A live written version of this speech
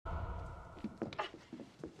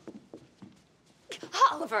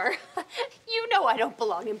Oliver, you know I don't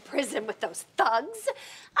belong in prison with those thugs.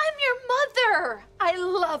 I'm your mother. I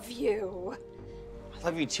love you. I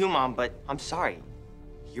love you too, Mom, but I'm sorry.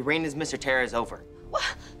 Your reign as Mr. Terra is over. What?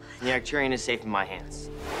 And the Arcturian is safe in my hands.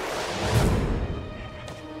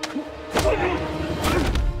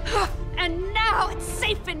 And now it's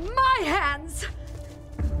safe in my hands.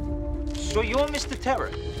 So you're Mr.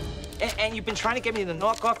 Terra? And you've been trying to get me to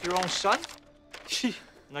knock off your own son?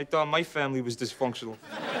 And I thought my family was dysfunctional.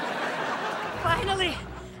 Finally,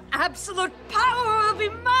 absolute power will be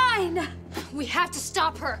mine. We have to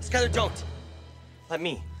stop her. Skylar, don't. Let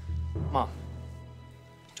me. Mom,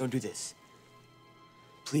 don't do this.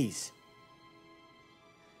 Please.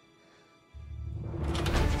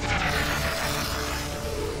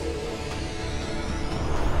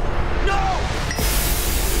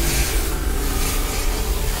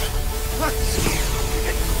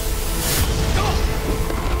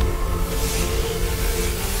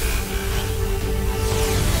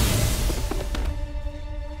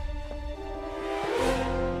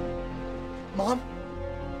 Mom?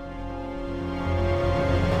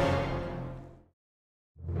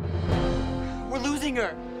 We're losing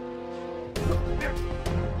her.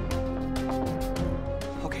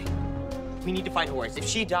 Okay. We need to find Horus. If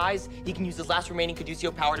she dies, he can use his last remaining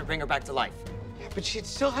Caduceus power to bring her back to life. Yeah, but she'd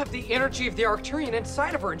still have the energy of the Arcturian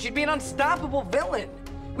inside of her, and she'd be an unstoppable villain.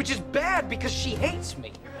 Which is bad because she hates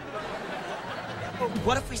me. But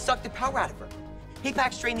what if we suck the power out of her?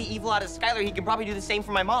 Hapax drained the evil out of Skylar. He can probably do the same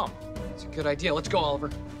for my mom. It's a good idea. Let's go,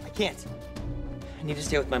 Oliver. I can't. I need to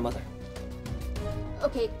stay with my mother.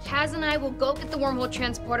 Okay, Kaz and I will go get the wormhole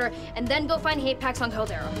transporter and then go find Hapax on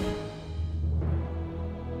Caldera.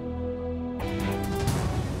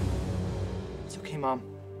 It's okay, Mom.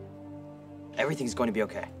 Everything's going to be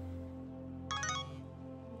okay.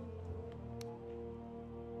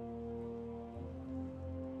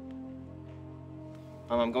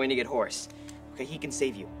 Mom, I'm going to get Horus. Okay, he can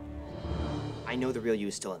save you. I know the real you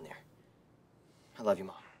is still in there. I love you,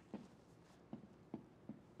 Mom.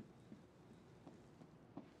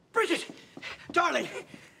 Bridget! Darling!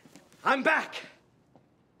 I'm back!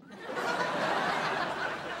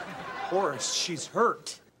 Horus, she's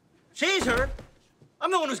hurt. She's hurt.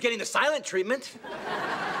 I'm the one who's getting the silent treatment.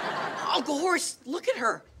 Uncle Horus, look at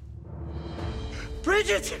her.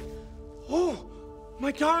 Bridget! Oh,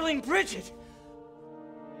 my darling Bridget!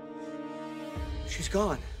 She's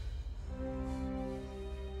gone.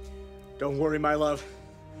 Don't worry, my love.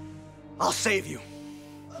 I'll save you.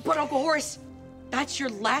 But Uncle Horus, that's your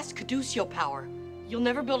last Caduceus power. You'll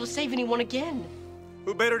never be able to save anyone again.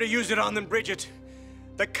 Who better to use it on than Bridget?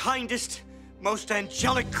 The kindest, most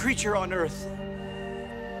angelic creature on Earth.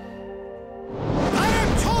 I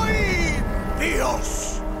am Toi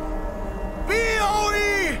Theos!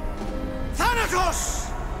 B-O-E Thanatos!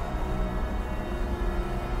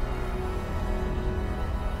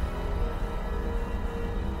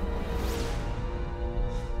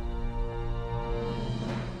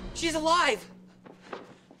 She's alive!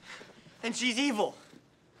 And she's evil.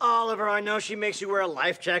 Oliver, I know she makes you wear a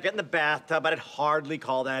life jacket in the bathtub, but I'd hardly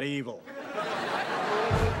call that evil.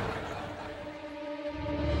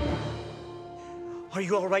 Are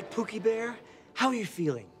you all right, Pookie Bear? How are you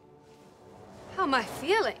feeling? How am I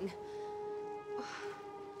feeling?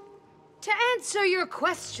 To answer your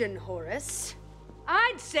question, Horus,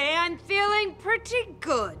 I'd say I'm feeling pretty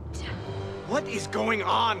good. What is going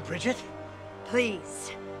on, Bridget?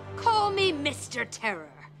 Please, call me Mr. Terror.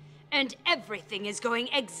 And everything is going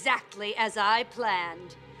exactly as I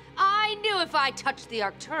planned. I knew if I touched the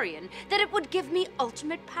Arcturian that it would give me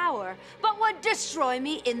ultimate power, but would destroy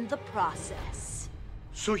me in the process.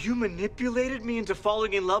 So you manipulated me into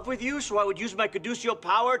falling in love with you so I would use my Caduceus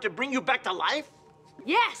power to bring you back to life?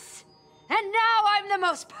 Yes! And now I'm the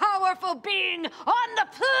most powerful being on the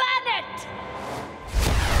planet!